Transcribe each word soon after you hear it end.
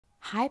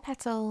Hi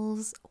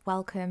Petals,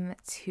 welcome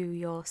to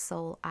your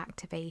soul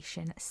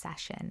activation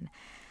session.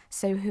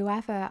 So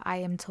whoever I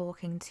am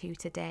talking to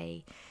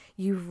today,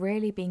 you've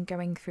really been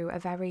going through a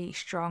very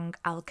strong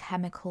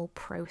alchemical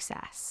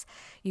process.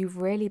 You've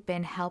really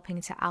been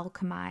helping to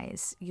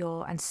alchemize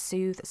and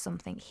soothe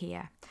something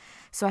here.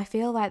 So I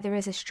feel like there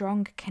is a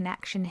strong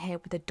connection here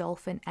with the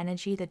dolphin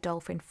energy, the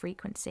dolphin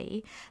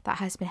frequency that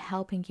has been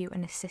helping you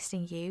and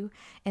assisting you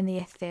in the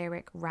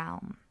etheric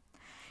realm.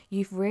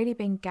 You've really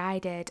been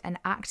guided and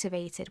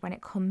activated when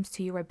it comes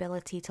to your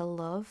ability to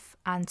love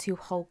and to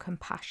hold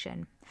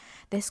compassion.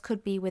 This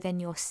could be within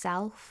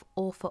yourself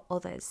or for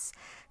others.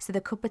 So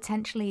there could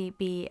potentially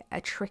be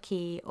a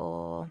tricky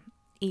or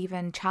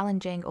even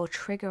challenging or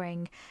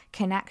triggering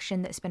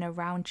connection that's been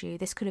around you.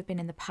 This could have been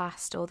in the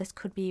past, or this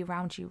could be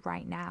around you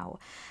right now.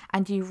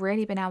 And you've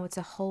really been able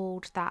to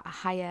hold that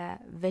higher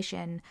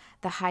vision,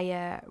 the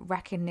higher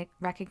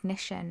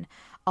recognition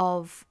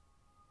of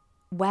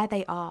where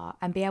they are,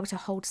 and be able to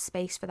hold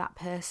space for that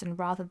person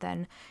rather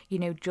than,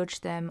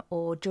 judge them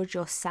or judge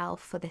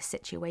yourself for this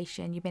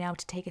situation. You've been able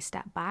to take a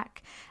step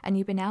back and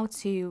you've been able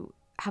to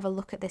have a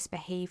look at this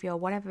behavior,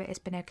 whatever has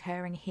been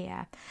occurring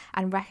here,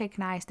 and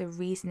recognize the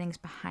reasonings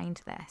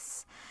behind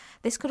this.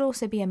 This could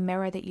also be a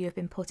mirror that you have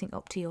been putting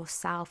up to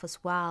yourself as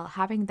well,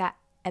 having that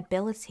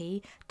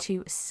ability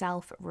to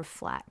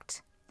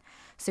self-reflect.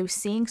 So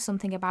seeing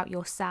something about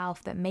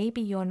yourself that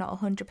maybe you're not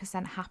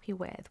 100% happy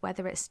with,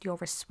 whether it's your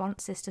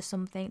responses to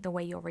something, the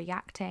way you're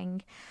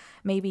reacting,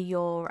 maybe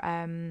your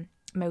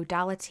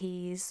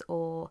modalities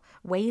or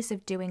ways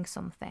of doing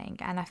something.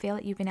 And I feel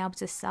like you've been able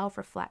to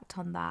self-reflect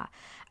on that.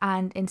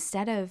 And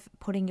instead of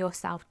putting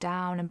yourself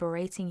down and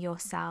berating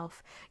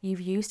yourself,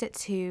 you've used it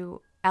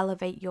to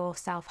elevate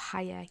yourself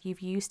higher.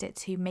 You've used it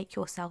to make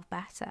yourself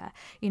better,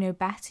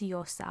 better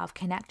yourself,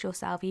 connect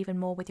yourself even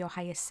more with your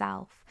higher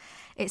self.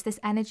 It's this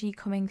energy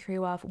coming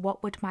through of,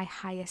 what would my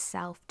higher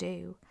self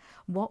do?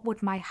 What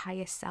would my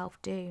higher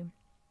self do?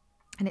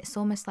 And it's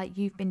almost like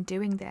you've been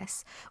doing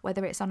this,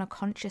 whether it's on a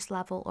conscious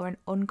level or an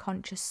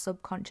unconscious,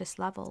 subconscious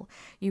level.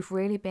 You've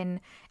really been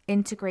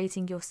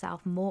integrating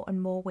yourself more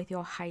and more with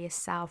your higher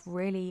self,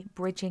 really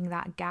bridging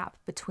that gap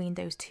between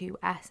those two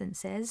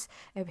essences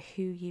of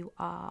who you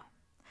are.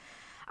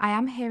 I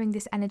am hearing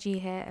this energy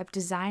here of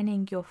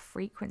designing your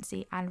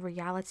frequency and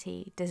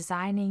reality,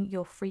 designing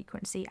your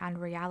frequency and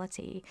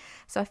reality.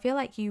 So I feel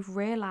like you've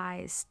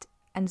realized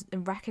and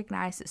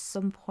recognized at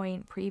some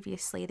point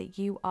previously that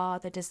you are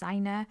the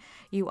designer,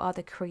 you are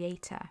the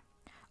creator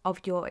of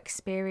your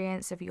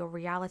experience, of your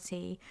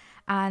reality,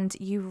 and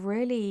you've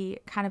really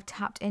kind of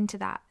tapped into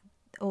that,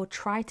 or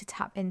try to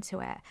tap into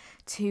it,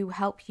 to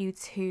help you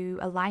to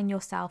align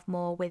yourself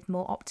more with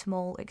more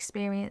optimal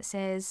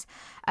experiences,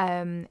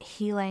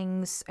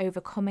 healings,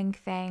 overcoming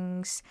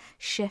things,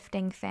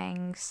 shifting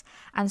things.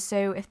 And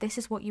so if this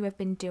is what you have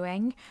been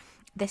doing,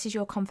 this is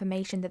your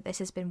confirmation that this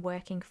has been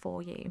working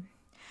for you.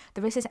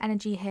 There is this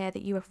energy here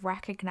that you have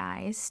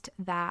recognized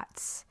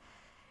that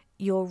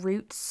your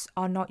roots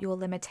are not your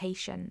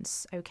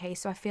limitations, okay?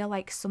 So I feel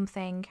like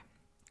something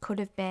could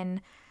have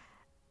been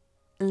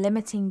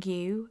limiting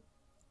you,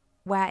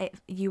 where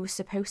you were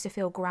supposed to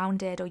feel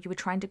grounded, or you were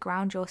trying to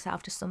ground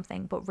yourself to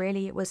something, but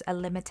really it was a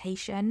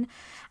limitation.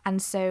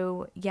 And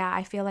so, yeah,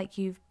 I feel like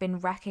you've been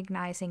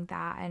recognizing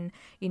that, and,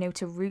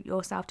 to root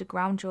yourself, to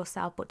ground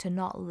yourself, but to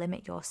not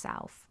limit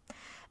yourself.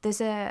 There's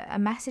a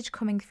message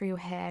coming through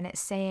here, and it's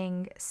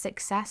saying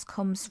success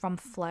comes from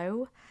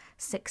flow.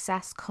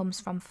 Success comes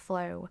from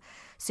flow.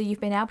 So you've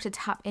been able to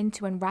tap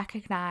into and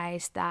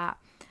recognize that,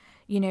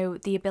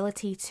 the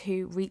ability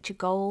to reach a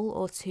goal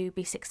or to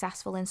be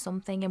successful in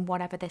something, and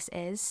whatever this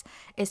is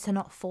to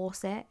not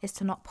force it, is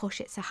to not push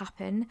it to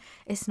happen,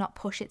 is to not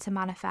push it to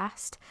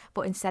manifest,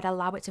 but instead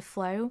allow it to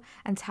flow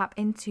and tap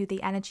into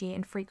the energy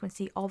and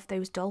frequency of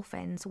those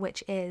dolphins,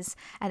 which is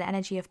an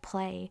energy of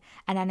play,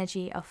 an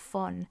energy of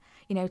fun,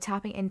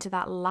 tapping into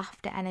that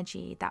laughter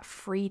energy, that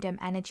freedom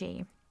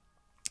energy.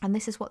 And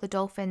this is what the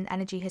dolphin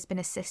energy has been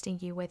assisting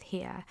you with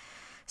here.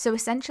 So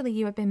essentially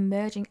you have been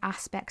merging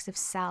aspects of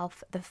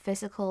self, the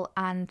physical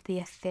and the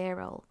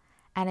ethereal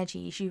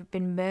energies. You've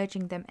been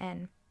merging them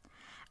in.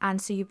 And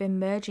so you've been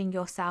merging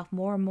yourself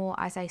more and more,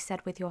 as I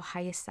said, with your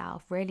higher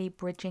self, really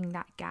bridging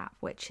that gap,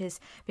 which has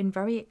been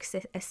very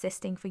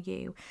assisting for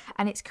you.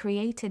 And it's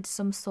created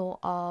some sort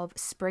of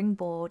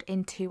springboard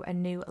into a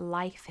new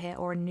life here,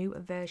 or a new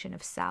version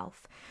of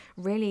self,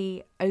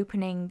 really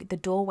opening the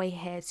doorway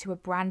here to a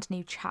brand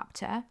new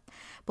chapter.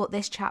 But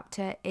this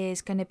chapter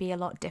is going to be a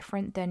lot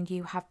different than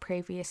you have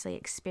previously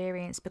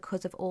experienced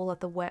because of all of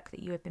the work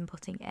that you have been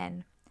putting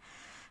in.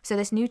 So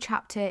this new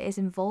chapter is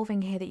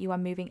involving here that you are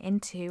moving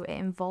into. It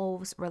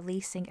involves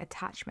releasing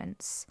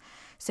attachments.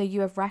 So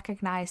you have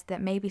recognized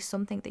that maybe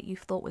something that you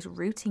thought was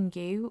rooting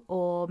you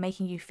or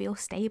making you feel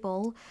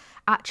stable,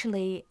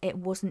 actually it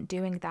wasn't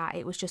doing that.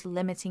 It was just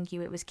limiting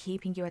you. It was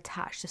keeping you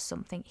attached to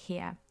something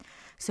here.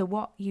 So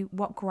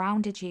what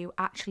grounded you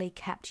actually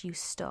kept you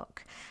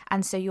stuck.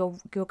 And so you're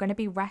going to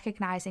be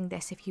recognizing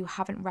this if you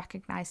haven't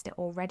recognized it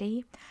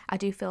already. I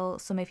do feel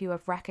some of you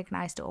have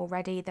recognized it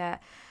already,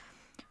 that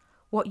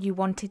what you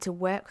wanted to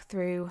work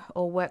through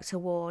or work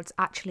towards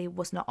actually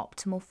was not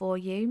optimal for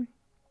you.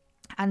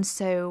 And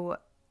so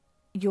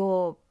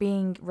you're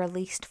being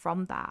released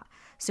from that.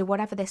 So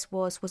whatever this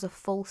was a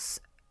false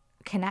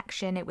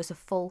connection, it was a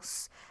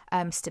false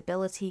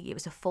stability, it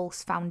was a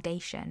false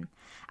foundation,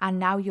 and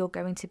now you're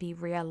going to be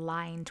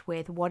realigned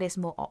with what is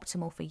more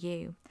optimal for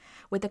you.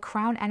 With the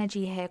crown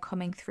energy here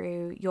coming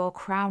through, your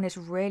crown is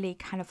really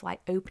kind of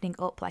like opening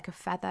up like a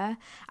feather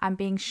and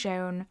being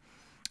shown.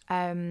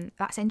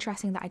 That's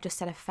interesting that I just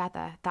said a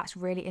feather. That's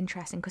really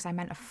interesting because I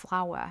meant a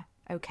flower.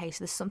 Okay, so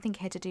there's something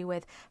here to do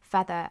with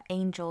feather,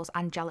 angels,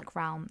 angelic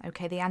realm.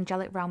 Okay, the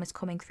angelic realm is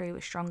coming through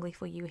strongly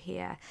for you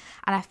here.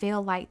 And I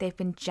feel like they've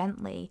been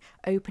gently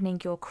opening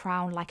your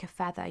crown like a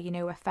feather. You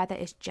know, a feather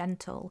is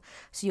gentle.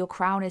 So your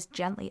crown is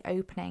gently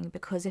opening,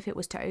 because if it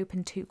was to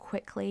open too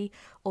quickly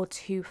or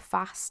too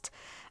fast,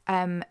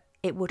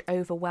 it would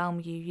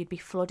overwhelm you. You'd be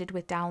flooded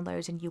with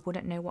downloads and you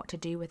wouldn't know what to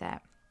do with it.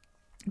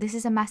 This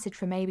is a message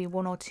for maybe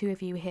one or two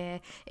of you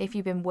here. If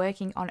you've been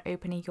working on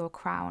opening your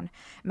crown,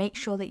 make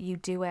sure that you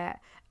do it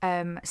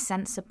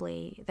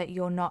sensibly, that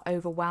you're not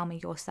overwhelming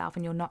yourself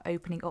and you're not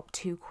opening up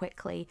too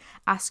quickly.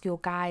 Ask your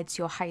guides,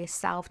 your higher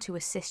self, to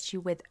assist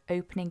you with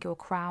opening your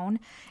crown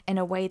in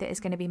a way that is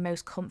going to be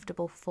most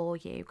comfortable for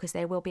you, because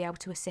they will be able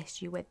to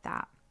assist you with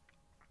that.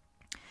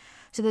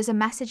 So there's a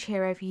message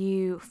here of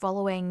you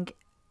following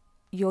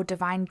your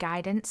divine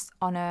guidance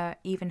on a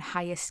even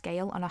higher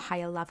scale, on a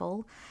higher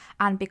level,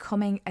 and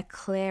becoming a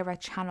clearer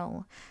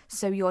channel.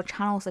 So your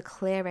channels are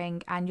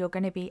clearing and you're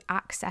going to be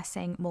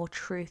accessing more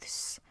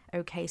truths.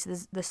 Okay, so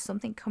there's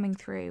something coming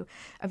through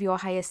of your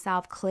higher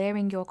self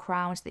clearing your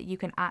crown so that you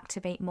can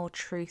activate more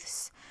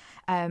truths,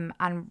 and,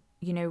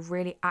 you know,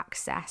 really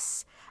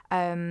access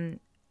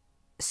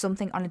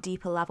something on a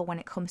deeper level when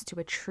it comes to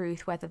a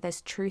truth, whether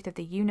there's truth of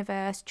the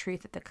universe,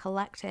 truth of the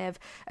collective,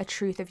 a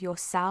truth of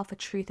yourself, a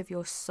truth of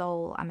your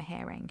soul. I'm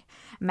hearing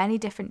many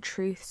different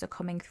truths are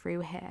coming through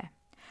here.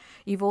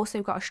 You've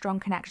also got a strong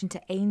connection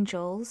to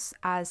angels,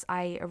 as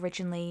I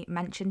originally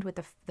mentioned, with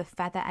the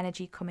feather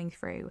energy coming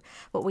through.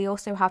 But we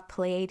also have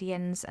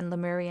Pleiadians and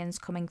Lemurians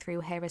coming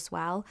through here as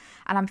well.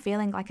 And I'm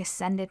feeling like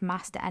ascended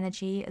master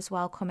energy as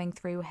well coming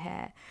through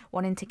here,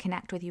 wanting to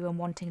connect with you and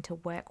wanting to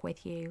work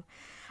with you.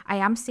 I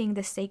am seeing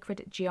the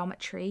sacred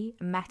geometry,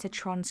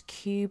 Metatron's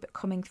cube,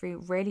 coming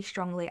through really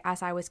strongly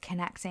as I was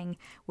connecting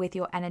with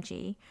your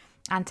energy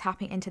and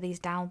tapping into these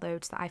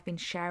downloads that I've been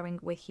sharing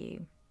with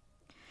you.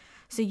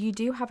 So you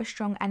do have a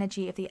strong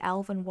energy of the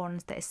elven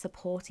ones that is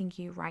supporting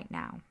you right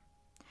now,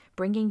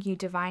 bringing you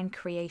divine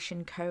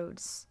creation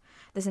codes.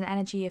 There's an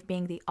energy of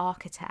being the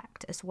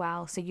architect as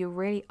well. So you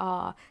really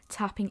are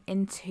tapping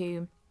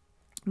into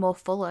more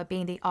fuller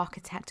being the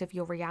architect of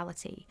your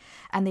reality.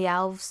 And the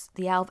elf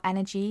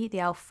energy, the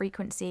elf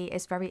frequency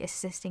is very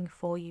assisting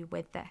for you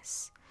with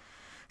this.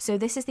 So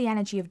this is the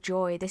energy of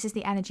joy. This is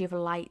the energy of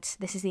light.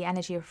 This is the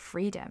energy of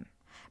freedom,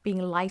 being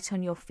light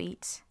on your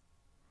feet.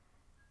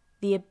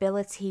 The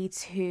ability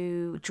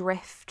to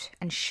drift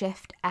and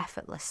shift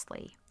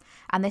effortlessly.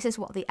 And this is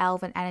what the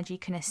elven energy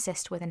can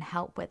assist with and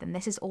help with. And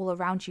this is all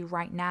around you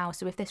right now.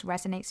 So if this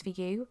resonates for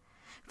you,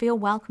 feel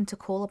welcome to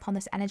call upon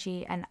this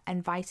energy and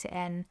invite it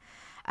in.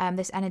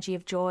 This energy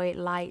of joy,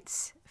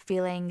 light,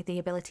 feeling the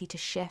ability to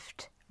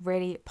shift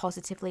really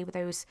positively with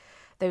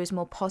those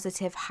more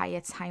positive,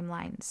 higher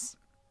timelines.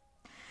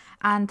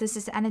 And there's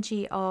this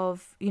energy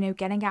of, you know,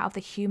 getting out of the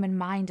human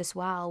mind as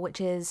well,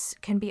 which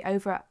can be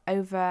over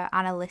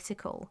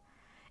analytical.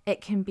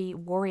 It can be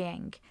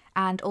worrying,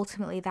 and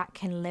ultimately that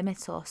can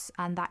limit us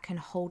and that can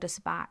hold us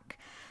back.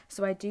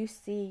 So I do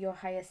see your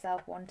higher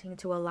self wanting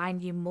to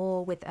align you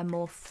more with a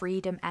more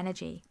freedom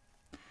energy.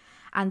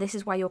 And this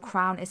is why your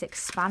crown is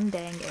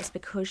expanding. It's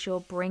because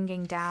you're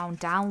bringing down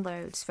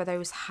downloads for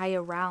those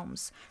higher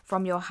realms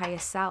from your higher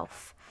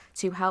self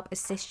to help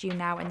assist you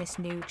now in this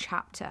new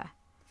chapter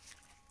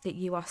that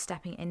you are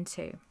stepping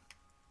into.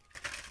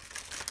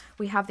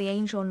 We have the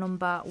angel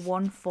number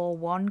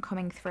 141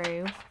 coming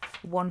through,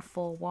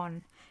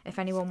 141. If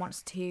anyone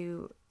wants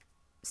to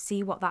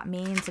see what that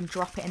means and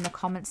drop it in the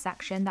comment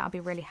section, that would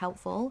be really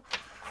helpful.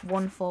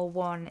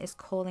 141 is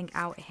calling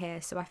out here,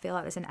 so I feel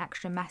like there's an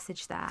extra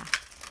message there.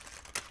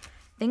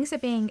 Things are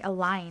being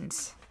aligned,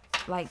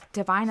 like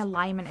divine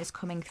alignment is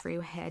coming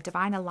through here.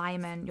 Divine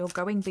alignment, you're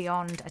going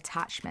beyond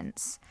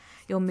attachments.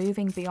 You're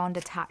moving beyond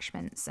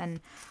attachments, and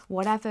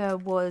whatever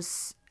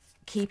was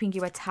keeping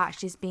you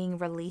attached is being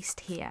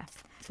released here.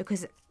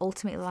 Because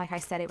ultimately, like I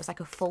said, it was like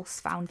a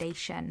false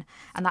foundation,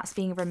 and that's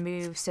being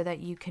removed so that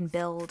you can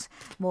build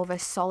more of a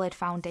solid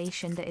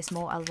foundation that is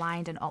more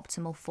aligned and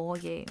optimal for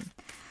you.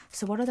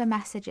 So what other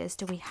messages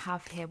do we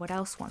have here? What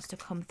else wants to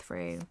come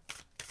through?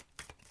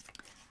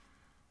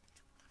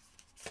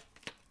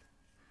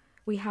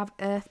 We have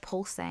earth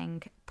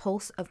pulsing,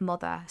 pulse of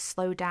mother,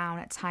 slow down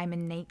at time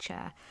in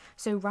nature.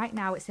 So right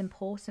now it's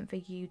important for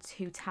you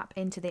to tap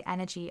into the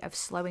energy of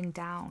slowing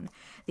down,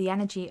 the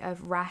energy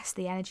of rest,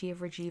 the energy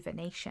of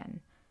rejuvenation.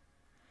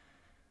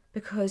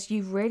 Because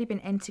you've really been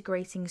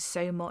integrating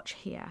so much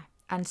here.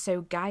 And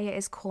so Gaia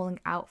is calling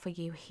out for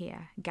you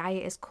here. Gaia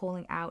is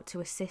calling out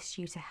to assist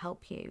you, to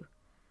help you.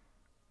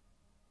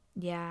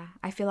 Yeah,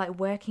 I feel like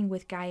working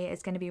with Gaia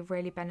is going to be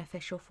really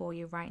beneficial for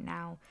you right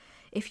now.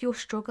 If you're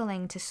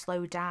struggling to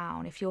slow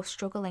down, if you're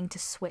struggling to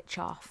switch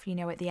off, you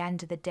know, at the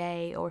end of the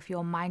day, or if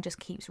your mind just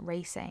keeps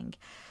racing,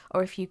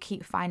 or if you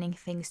keep finding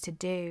things to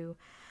do,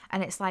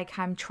 and it's like,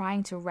 I'm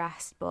trying to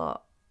rest,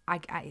 but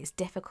it's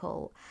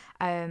difficult,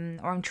 or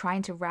I'm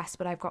trying to rest,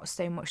 but I've got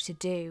so much to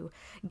do.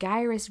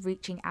 Gaia is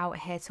reaching out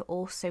here to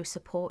also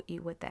support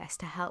you with this,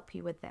 to help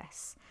you with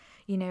this.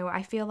 You know,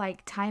 I feel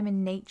like time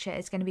in nature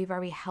is going to be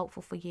very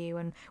helpful for you.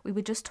 And we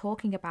were just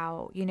talking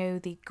about, you know,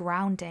 the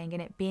grounding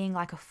and it being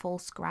like a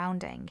false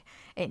grounding,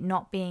 it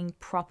not being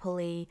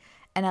properly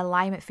in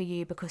alignment for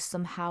you because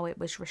somehow it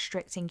was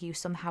restricting you,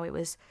 somehow it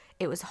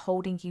was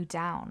holding you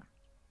down.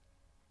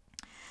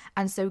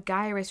 And so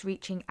Gaia is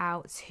reaching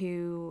out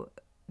to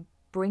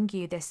bring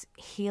you this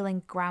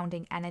healing,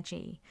 grounding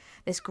energy,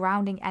 this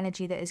grounding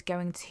energy that is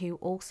going to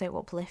also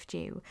uplift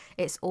you.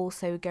 It's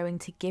also going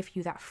to give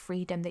you that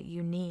freedom that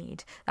you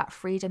need, that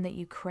freedom that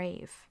you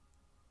crave.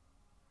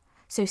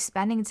 So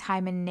spending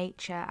time in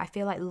nature, I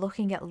feel like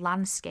looking at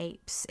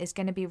landscapes is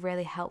going to be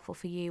really helpful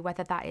for you,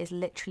 whether that is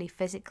literally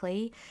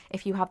physically,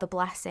 if you have the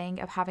blessing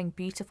of having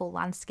beautiful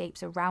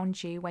landscapes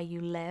around you where you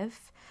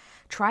live,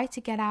 try to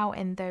get out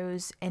in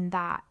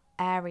that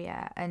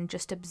area and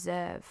just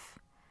observe.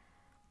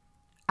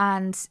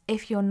 And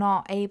if you're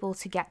not able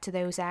to get to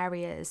those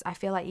areas, I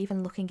feel like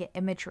even looking at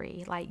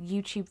imagery, like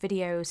YouTube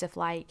videos of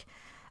like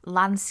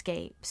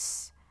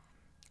landscapes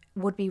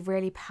would be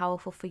really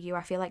powerful for you.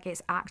 I feel like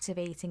it's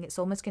activating. It's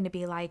almost going to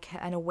be like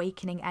an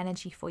awakening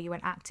energy for you,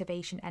 an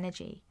activation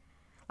energy,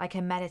 like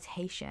a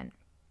meditation.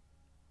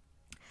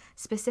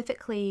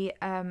 Specifically,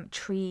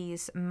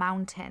 trees,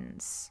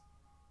 mountains,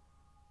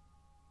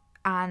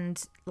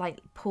 and like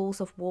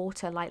pools of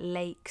water, like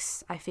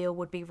lakes, I feel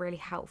would be really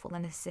helpful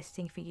and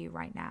assisting for you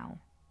right now.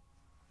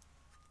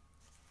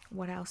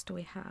 What else do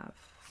we have?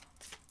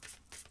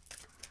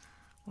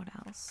 What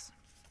else?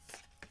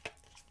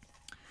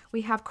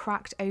 We have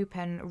cracked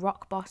open,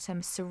 rock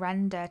bottom,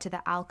 surrender to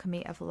the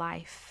alchemy of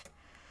life.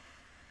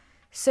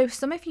 So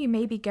some of you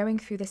may be going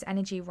through this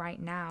energy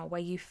right now where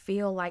you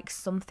feel like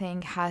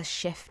something has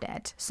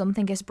shifted,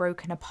 something is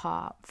broken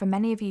apart. For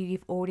many of you,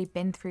 you've already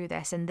been through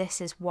this, and this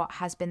is what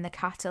has been the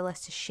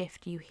catalyst to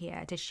shift you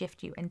here, to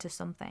shift you into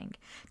something,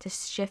 to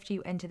shift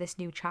you into this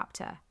new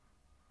chapter.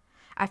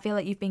 I feel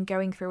like you've been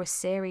going through a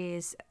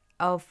series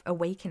of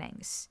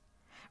awakenings,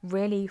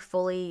 really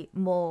fully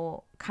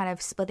more kind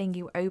of splitting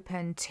you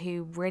open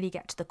to really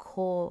get to the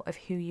core of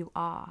who you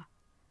are,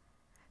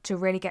 to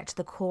really get to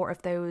the core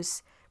of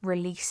those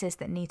releases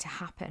that need to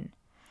happen.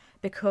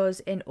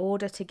 Because in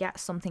order to get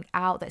something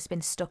out that's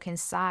been stuck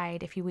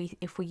inside, if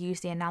we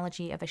use the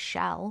analogy of a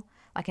shell,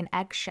 like an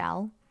egg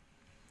shell,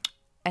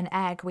 an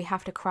egg, we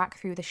have to crack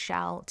through the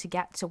shell to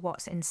get to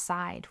what's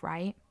inside,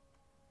 right?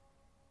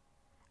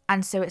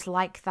 And so it's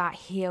like that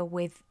here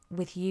with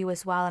you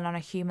as well, and on a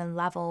human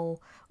level,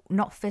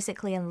 not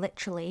physically and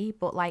literally,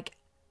 but like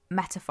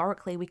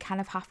metaphorically, we kind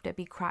of have to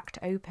be cracked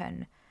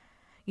open,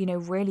 you know,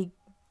 really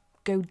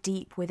go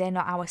deep within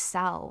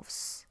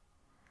ourselves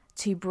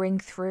to bring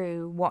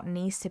through what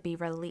needs to be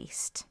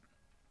released.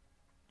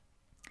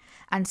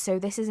 And so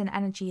this is an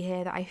energy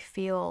here that I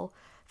feel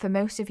for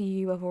most of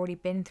you have already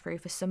been through.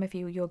 For some of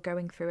you, you're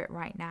going through it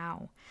right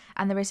now.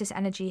 And there is this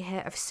energy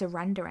here of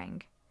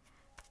surrendering.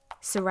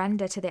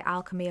 Surrender to the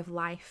alchemy of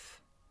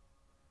life.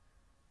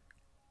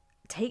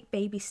 Take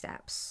baby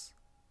steps.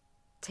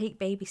 Take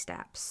baby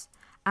steps.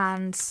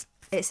 And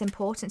it's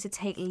important to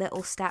take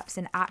little steps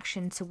in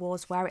action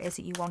towards where it is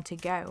that you want to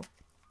go.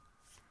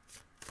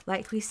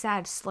 Like we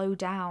said, slow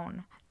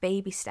down,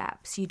 baby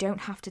steps. You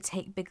don't have to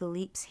take big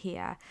leaps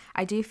here.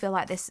 I do feel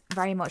like this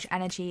very much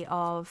energy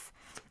of,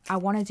 I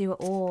want to do it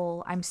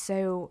all. I'm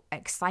so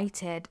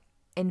excited.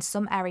 In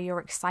some area you're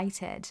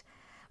excited,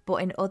 but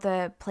in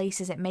other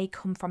places it may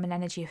come from an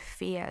energy of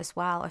fear as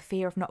well. A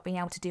fear of not being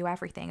able to do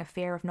everything. A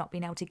fear of not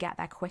being able to get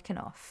there quick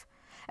enough.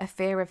 A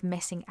fear of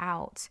missing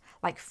out,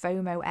 like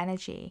FOMO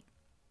energy.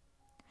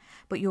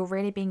 But you're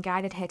really being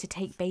guided here to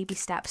take baby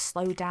steps,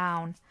 slow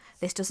down.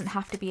 This doesn't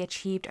have to be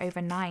achieved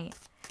overnight.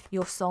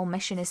 Your soul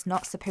mission is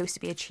not supposed to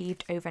be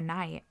achieved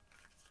overnight.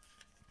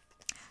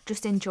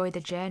 Just enjoy the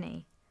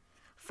journey.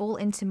 Fall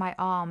into my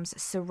arms,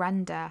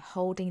 surrender,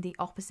 holding the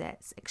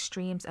opposites,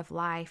 extremes of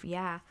life.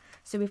 Yeah,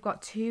 so we've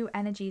got two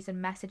energies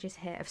and messages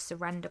here of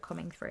surrender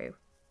coming through.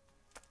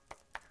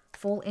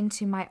 Fall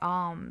into my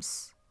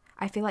arms.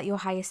 I feel like your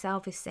higher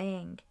self is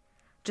saying,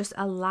 just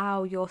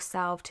allow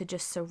yourself to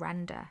just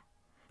surrender.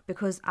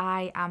 Because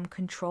I am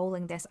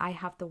controlling this. I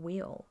have the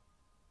wheel.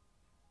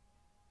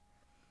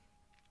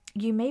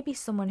 You may be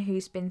someone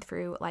who's been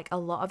through like a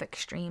lot of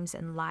extremes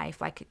in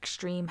life, like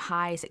extreme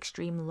highs,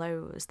 extreme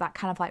lows, that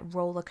kind of like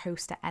roller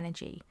coaster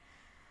energy,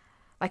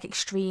 like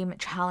extreme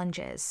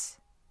challenges.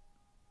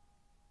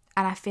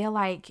 And I feel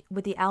like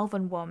with the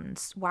elven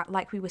ones,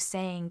 like we were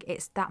saying,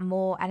 it's that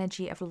more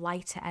energy of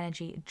lighter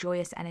energy,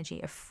 joyous energy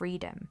of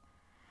freedom,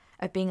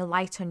 of being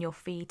light on your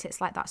feet.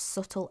 It's like that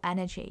subtle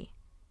energy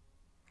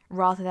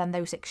rather than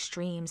those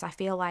extremes. I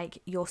feel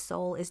like your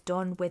soul is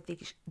done with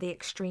the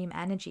extreme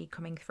energy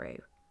coming through.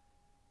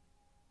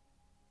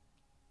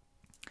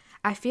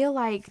 I feel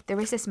like there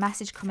is this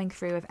message coming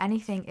through of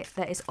anything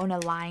that is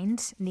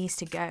unaligned needs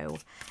to go.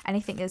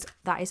 Anything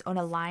that is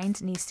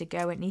unaligned needs to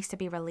go. It needs to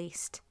be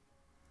released.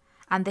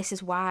 And this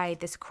is why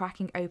there's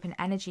cracking open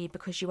energy,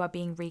 because you are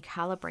being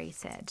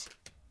recalibrated.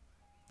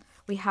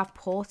 We have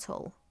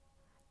portal.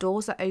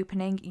 Doors are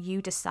opening.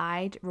 You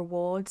decide.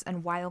 Rewards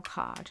and wild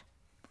card.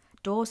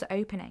 Doors are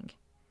opening.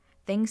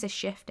 Things are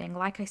shifting.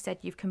 Like I said,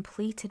 you've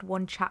completed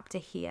one chapter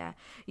here.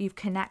 You've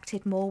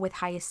connected more with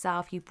higher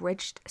self. You've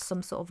bridged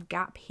some sort of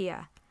gap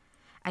here.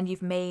 And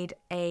you've made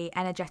a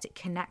energetic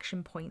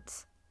connection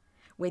point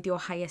with your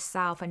higher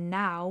self. And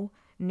now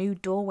new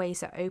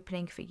doorways are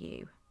opening for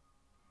you.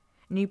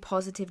 New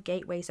positive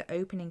gateways are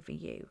opening for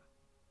you.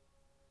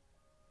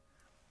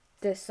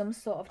 There's some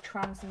sort of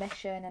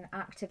transmission and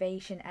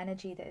activation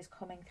energy that is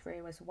coming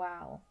through as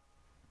well.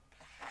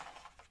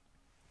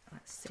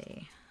 Let's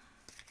see.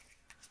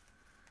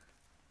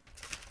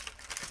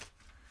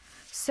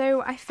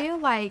 So I feel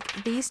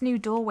like these new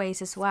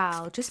doorways as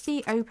well, just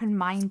be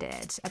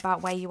open-minded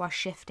about where you are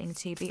shifting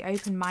to. Be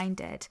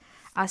open-minded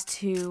as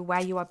to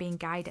where you are being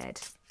guided.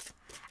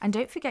 And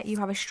don't forget, you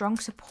have a strong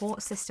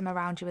support system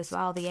around you as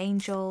well. The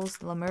angels,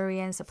 the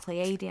Lemurians, the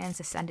Pleiadians,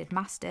 Ascended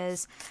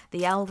Masters,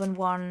 the Elven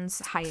ones,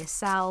 higher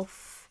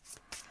self.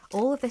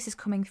 All of this is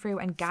coming through.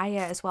 And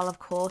Gaia as well, of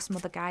course,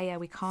 Mother Gaia.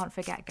 We can't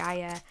forget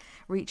Gaia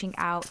reaching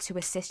out to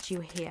assist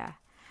you here.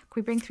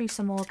 Can we bring through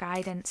some more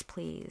guidance,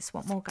 please?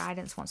 What more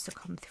guidance wants to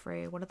come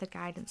through? What other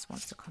guidance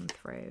wants to come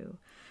through?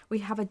 We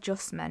have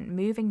adjustment,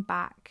 moving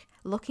back,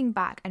 looking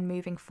back and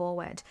moving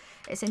forward.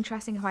 It's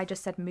interesting how I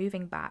just said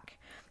moving back.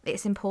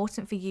 It's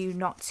important for you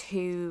not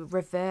to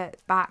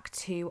revert back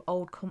to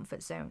old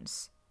comfort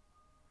zones.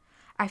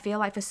 I feel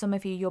like for some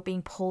of you, you're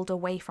being pulled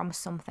away from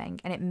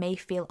something and it may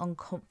feel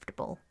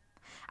uncomfortable.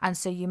 And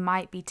so you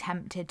might be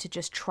tempted to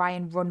just try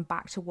and run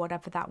back to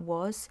whatever that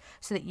was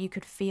so that you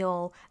could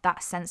feel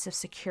that sense of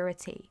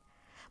security.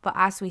 But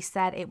as we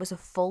said, it was a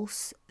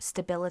false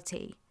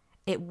stability.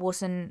 It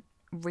wasn't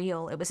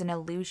real. It was an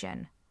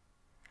illusion.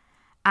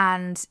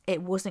 And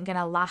it wasn't going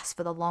to last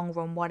for the long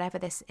run. Whatever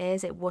this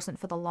is, it wasn't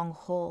for the long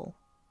haul.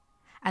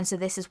 And so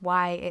this is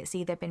why it's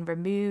either been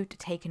removed,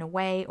 taken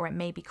away, or it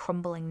may be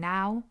crumbling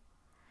now.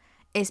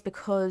 Is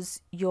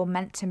because you're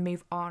meant to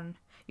move on.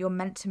 You're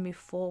meant to move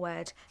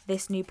forward.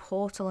 This new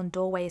portal and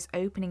doorway is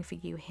opening for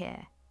you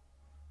here.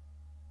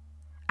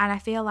 And I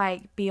feel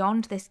like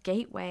beyond this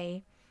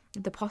gateway,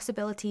 the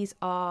possibilities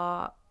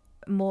are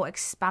more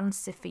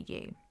expansive for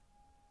you.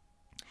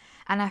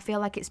 And I feel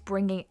like it's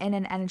bringing in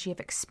an energy of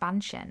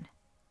expansion,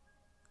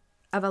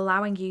 of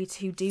allowing you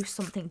to do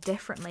something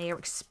differently or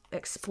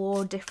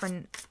explore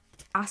different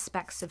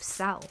aspects of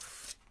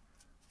self.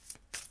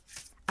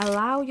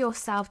 Allow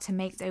yourself to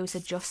make those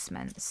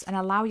adjustments and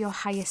allow your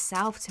higher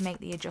self to make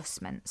the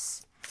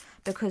adjustments,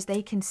 because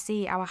they can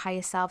see, our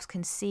higher selves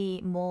can see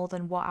more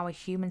than what our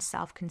human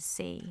self can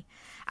see.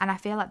 And I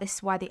feel like this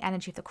is why the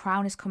energy of the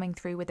crown is coming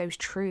through with those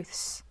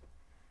truths,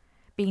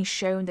 being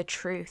shown the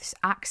truths,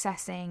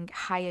 accessing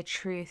higher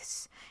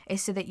truths,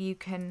 is so that you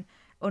can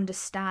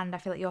understand. I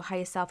feel like your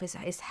higher self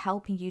is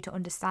helping you to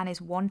understand, is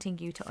wanting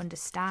you to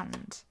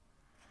understand.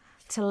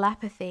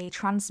 Telepathy,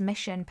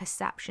 transmission,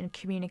 perception,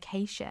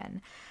 communication.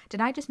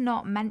 Did I just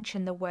not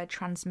mention the word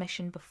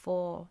transmission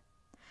before?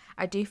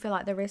 I do feel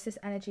like there is this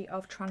energy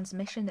of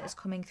transmission that is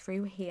coming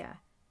through here.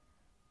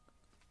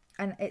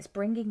 And it's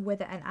bringing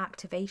with it an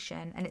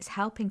activation, and it's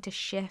helping to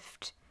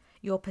shift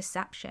your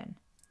perception.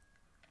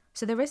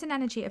 So there is an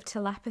energy of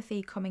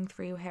telepathy coming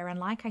through here. And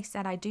like I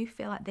said, I do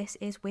feel like this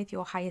is with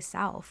your higher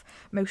self.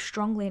 Most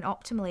strongly and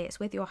optimally, it's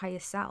with your higher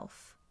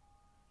self.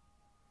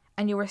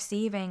 And you're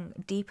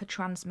receiving deeper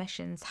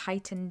transmissions,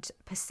 heightened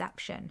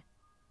perception.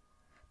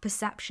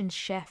 Perception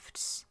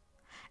shifts.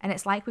 And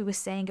it's like we were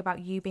saying about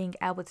you being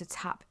able to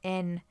tap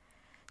in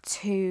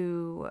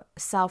to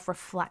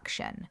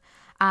self-reflection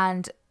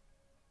and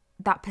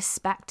that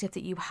perspective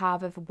that you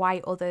have of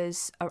why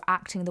others are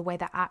acting the way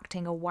they're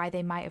acting, or why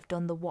they might have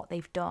done what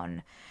they've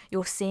done.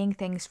 You're seeing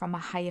things from a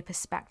higher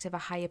perspective, a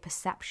higher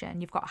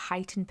perception. You've got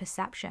heightened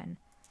perception.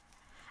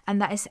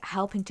 And that is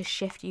helping to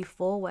shift you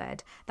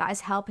forward. That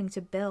is helping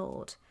to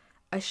build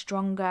a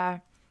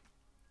stronger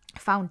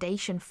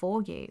foundation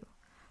for you.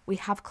 We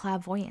have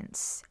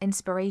clairvoyance,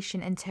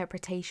 inspiration,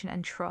 interpretation,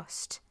 and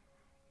trust.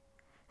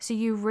 So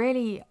you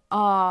really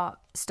are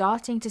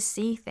starting to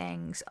see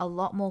things a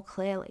lot more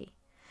clearly.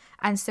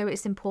 And so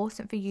it's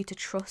important for you to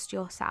trust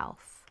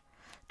yourself.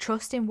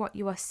 Trust in what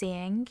you are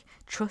seeing.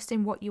 Trust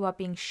in what you are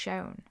being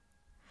shown.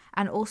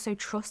 And also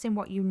trust in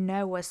what you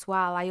know as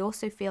well. I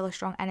also feel a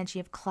strong energy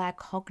of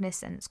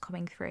claircognizance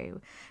coming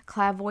through.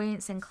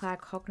 Clairvoyance and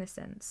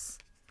claircognizance.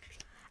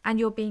 And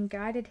you're being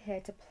guided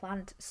here to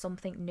plant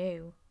something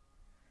new.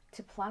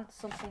 To plant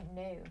something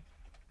new.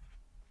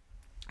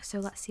 So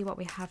let's see what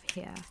we have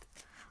here.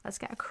 Let's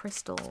get a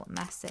crystal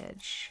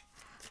message.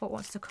 What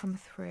wants to come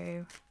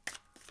through?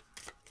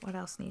 What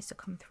else needs to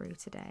come through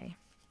today?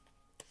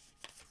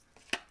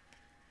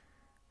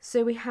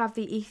 So we have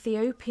the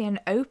Ethiopian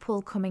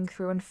opal coming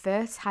through and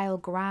fertile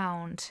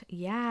ground.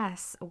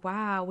 Yes.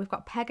 Wow. We've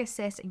got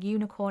Pegasus,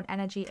 unicorn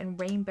energy, and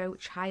rainbow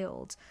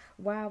child.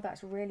 Wow,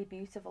 that's really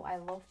beautiful. I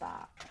love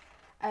that.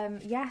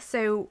 Yeah,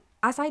 so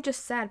as I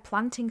just said,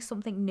 planting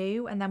something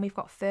new, and then we've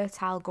got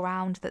fertile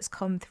ground that's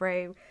come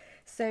through.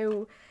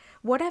 So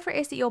whatever it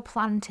is that you're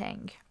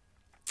planting,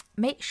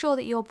 make sure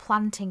that you're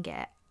planting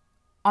it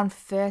on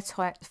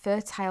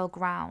fertile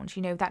ground.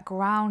 You know, that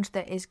ground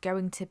that is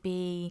going to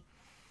be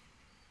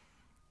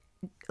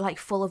like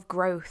full of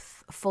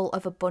growth, full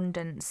of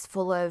abundance,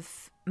 full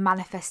of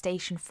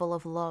manifestation, full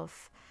of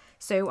love.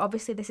 So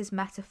obviously this is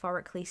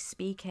metaphorically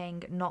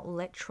speaking, not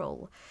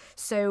literal.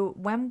 So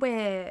when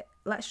we're,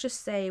 let's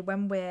just say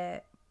when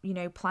we're, you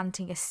know,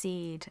 planting a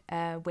seed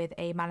with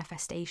a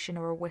manifestation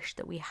or a wish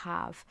that we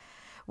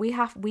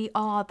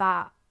are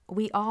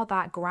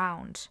that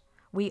ground.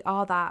 We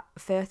are that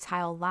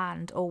fertile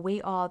land, or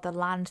we are the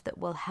land that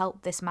will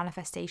help this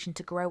manifestation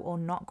to grow or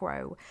not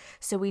grow.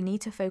 So we need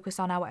to focus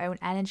on our own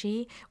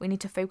energy. We need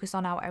to focus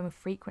on our own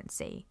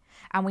frequency,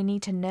 and we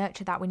need to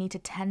nurture that. We need to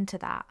tend to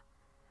that.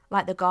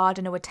 Like the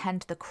gardener would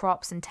tend to the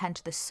crops and tend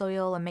to the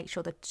soil and make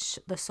sure that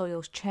the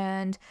soil's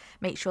churned,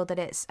 make sure that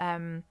it's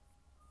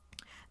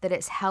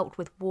helped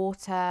with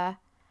water.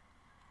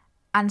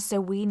 And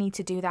so we need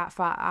to do that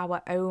for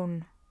our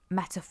own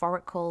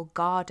metaphorical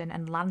garden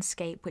and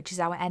landscape, which is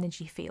our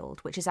energy field,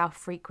 which is our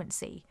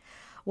frequency.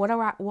 What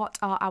are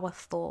our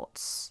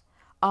thoughts?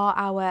 Are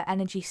our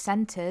energy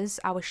centers,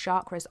 our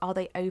chakras, are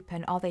they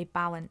open? Are they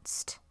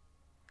balanced?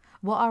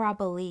 What are our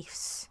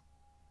beliefs?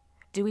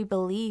 Do we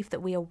believe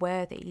that we are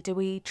worthy? Do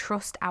we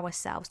trust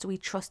ourselves? Do we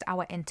trust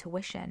our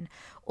intuition?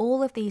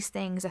 All of these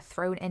things are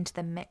thrown into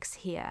the mix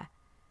here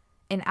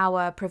in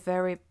our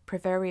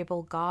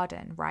proverbial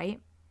garden, right?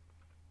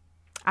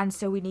 And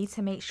so we need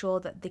to make sure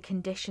that the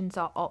conditions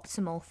are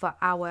optimal for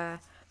our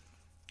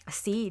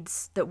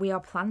seeds that we are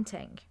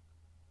planting.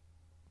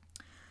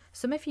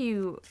 Some of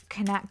you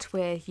connect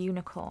with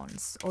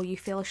unicorns, or you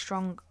feel a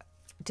strong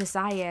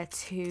desire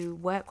to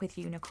work with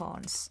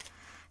unicorns.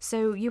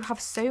 So you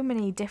have so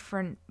many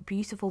different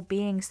beautiful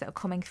beings that are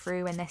coming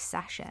through in this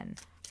session.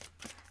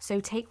 So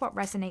take what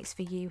resonates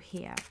for you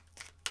here.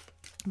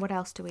 What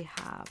else do we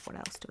have? What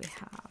else do we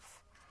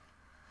have?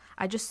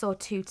 I just saw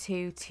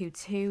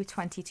 2222,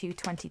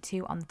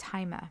 2222 on the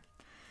timer.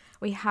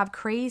 We have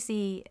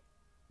crazy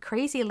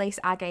lace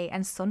agate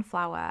and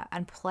sunflower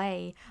and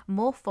play.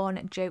 More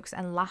fun, jokes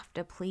and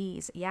laughter,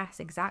 please. Yes,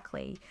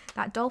 exactly.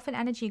 That dolphin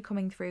energy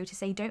coming through to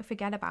say, don't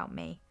forget about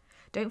me.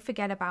 Don't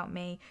forget about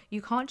me.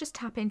 You can't just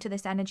tap into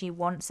this energy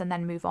once and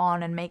then move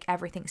on and make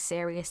everything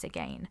serious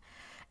again.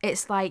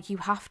 It's like you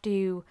have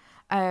to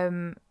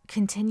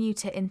continue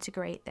to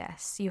integrate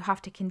this. You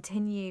have to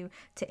continue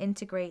to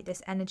integrate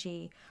this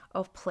energy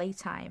of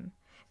playtime.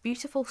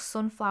 Beautiful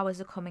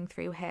sunflowers are coming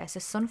through here. So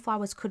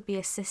sunflowers could be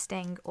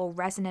assisting or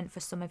resonant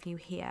for some of you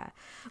here.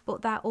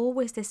 But they're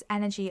always this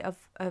energy of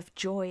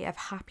joy, of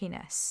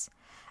happiness.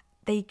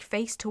 They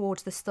face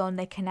towards the sun.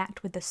 They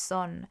connect with the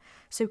sun.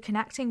 So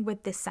connecting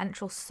with the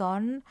central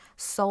sun,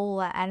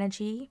 solar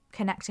energy,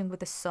 connecting with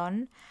the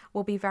sun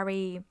will be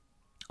very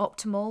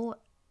optimal,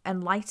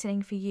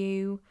 enlightening for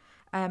you,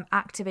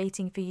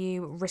 activating for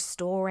you,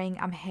 restoring,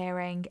 I'm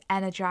hearing,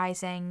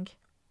 energizing.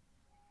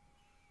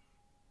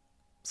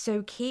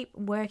 So keep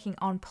working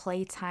on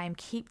playtime,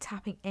 keep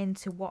tapping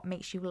into what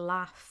makes you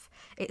laugh.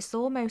 It's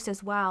almost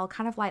as well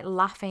kind of like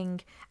laughing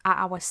at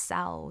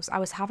ourselves. I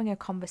was having a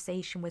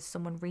conversation with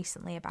someone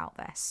recently about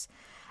this,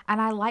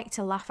 and I like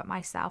to laugh at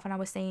myself, and I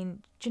was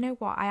saying, do you know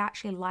what? I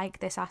actually like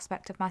this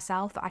aspect of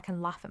myself, that I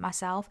can laugh at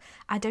myself.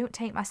 I don't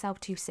take myself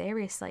too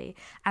seriously,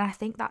 and I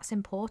think that's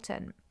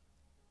important.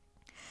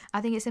 I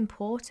think it's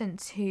important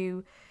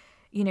to,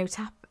 you know,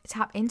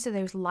 tap into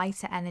those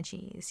lighter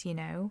energies, you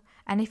know.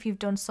 And if you've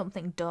done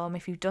something dumb,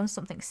 if you've done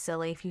something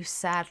silly, if you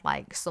said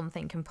like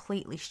something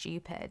completely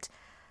stupid,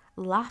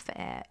 laugh at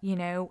it, you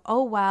know.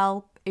 Oh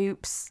well,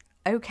 oops,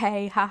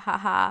 okay, ha ha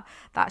ha,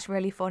 that's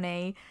really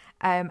funny.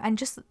 And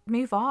just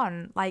move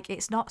on. Like,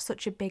 it's not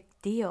such a big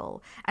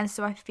deal. And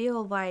so I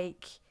feel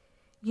like,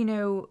 you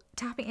know,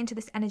 tapping into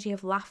this energy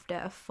of laughter,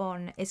 of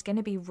fun, is going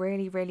to be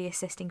really, really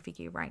assisting for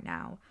you right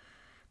now.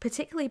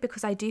 Particularly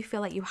because I do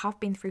feel like you have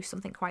been through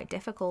something quite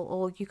difficult,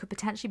 or you could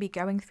potentially be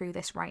going through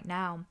this right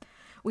now.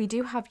 We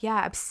do have,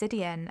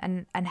 obsidian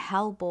and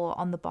hellbore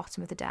on the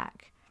bottom of the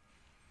deck.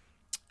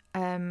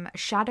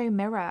 Shadow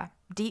mirror,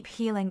 deep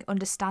healing,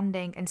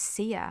 understanding, and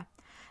seer.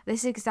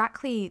 This is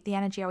exactly the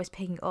energy I was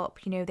picking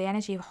up, you know, the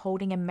energy of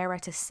holding a mirror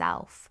to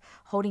self,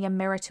 holding a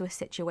mirror to a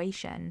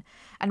situation,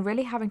 and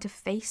really having to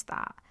face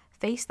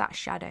that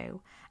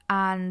shadow,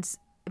 and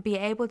be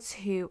able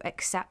to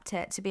accept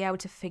it, to be able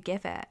to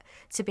forgive it,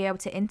 to be able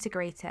to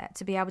integrate it,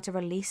 to be able to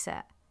release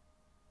it,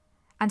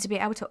 and to be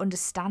able to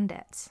understand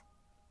it.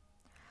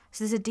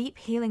 So there's a deep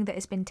healing that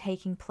has been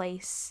taking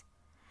place.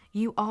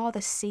 You are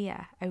the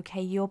seer,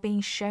 okay? You're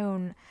being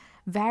shown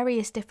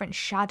various different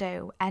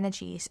shadow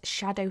energies,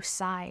 shadow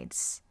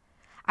sides.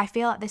 I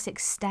feel like this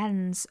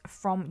extends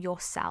from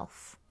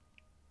yourself.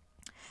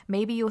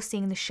 Maybe you're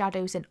seeing the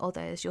shadows in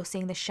others, you're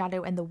seeing the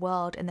shadow in the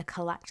world, in the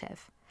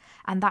collective,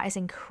 and that is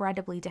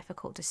incredibly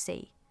difficult to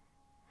see.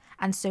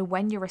 And so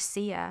when you're a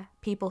seer,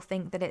 people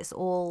think that it's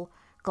all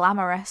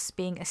glamorous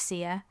being a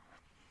seer,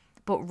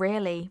 but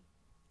really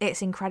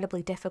it's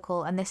incredibly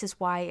difficult. And this is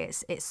why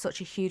it's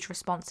such a huge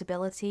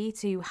responsibility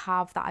to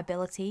have that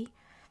ability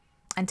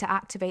and to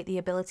activate the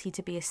ability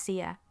to be a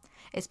seer.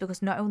 It's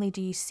because not only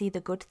do you see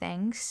the good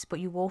things, but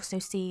you also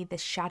see the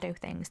shadow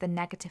things, the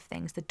negative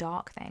things, the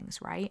dark things,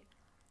 right?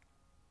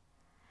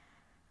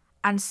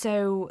 And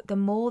so the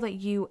more that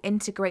you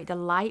integrate the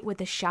light with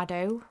the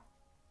shadow,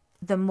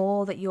 the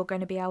more that you're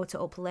going to be able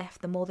to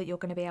uplift, the more that you're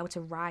going to be able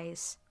to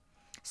rise.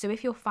 So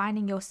if you're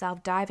finding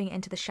yourself diving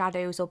into the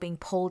shadows or being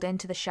pulled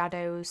into the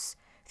shadows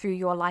through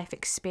your life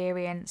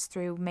experience,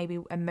 through maybe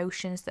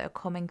emotions that are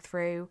coming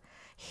through,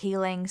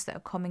 healings that are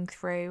coming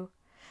through,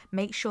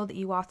 make sure that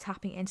you are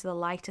tapping into the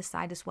lighter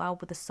side as well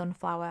with the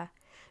sunflower.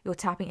 You're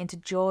tapping into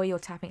joy, you're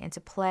tapping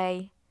into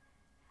play,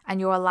 and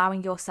you're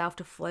allowing yourself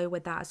to flow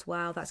with that as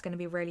well. That's going to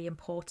be really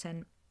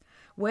important.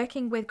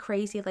 Working with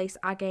crazy lace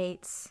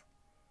agates,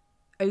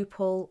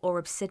 opal or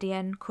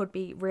obsidian could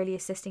be really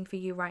assisting for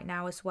you right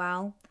now as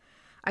well.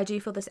 I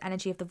do feel this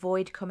energy of the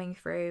void coming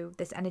through,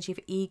 this energy of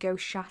ego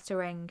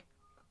shattering.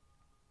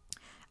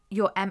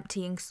 You're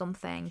emptying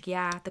something.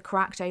 Yeah, the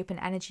cracked open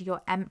energy,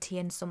 you're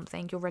emptying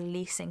something, you're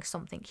releasing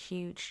something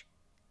huge.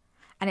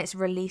 And it's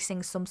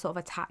releasing some sort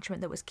of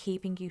attachment that was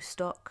keeping you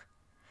stuck.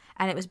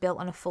 And it was built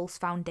on a false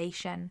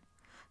foundation.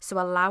 So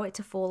allow it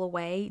to fall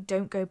away.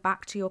 Don't go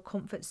back to your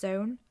comfort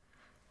zone.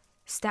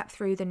 Step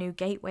through the new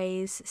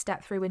gateways.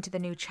 Step through into the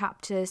new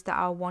chapters that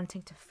are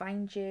wanting to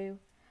find you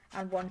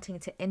and wanting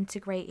to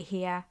integrate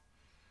here.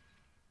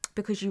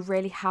 Because you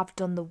really have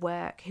done the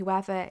work.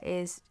 Whoever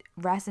is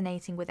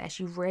resonating with this,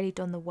 you've really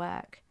done the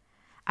work.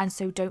 And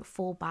so don't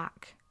fall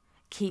back.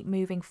 Keep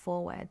moving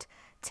forward.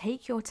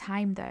 Take your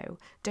time though.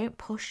 Don't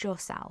push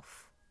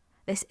yourself.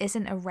 This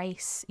isn't a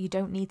race. You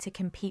don't need to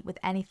compete with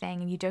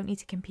anything, and you don't need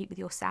to compete with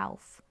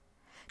yourself.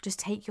 Just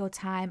take your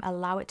time,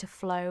 allow it to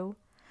flow.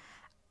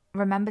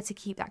 Remember to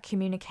keep that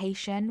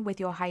communication with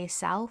your higher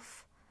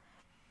self.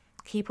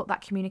 Keep up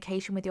that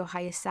communication with your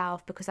higher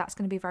self, because that's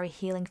going to be very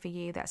healing for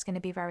you. That's going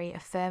to be very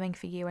affirming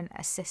for you and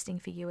assisting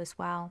for you as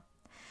well.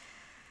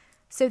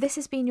 So this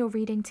has been your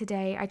reading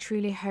today. I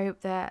truly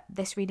hope that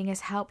this reading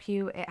has helped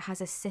you. It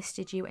has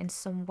assisted you in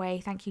some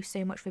way. Thank you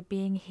so much for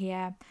being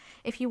here.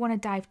 If you want to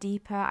dive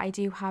deeper, I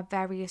do have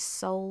various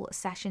soul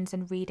sessions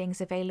and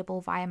readings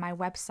available via my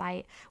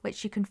website,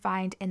 which you can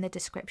find in the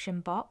description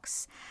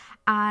box.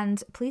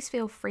 And please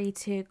feel free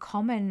to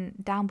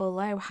comment down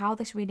below how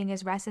this reading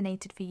has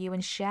resonated for you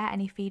and share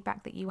any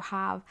feedback that you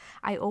have.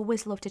 I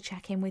always love to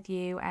check in with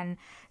you and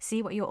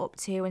see what you're up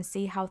to and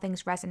see how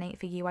things resonate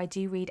for you. I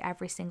do read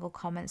every single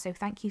comment, so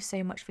thank you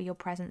so much for your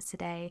presence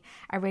today.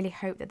 I really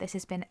hope that this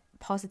has been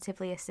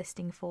positively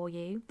assisting for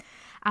you.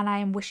 And I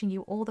am wishing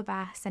you all the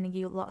best, sending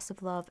you lots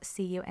of love.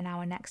 See you in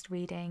our next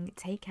reading.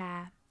 Take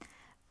care.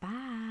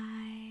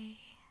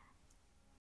 Bye.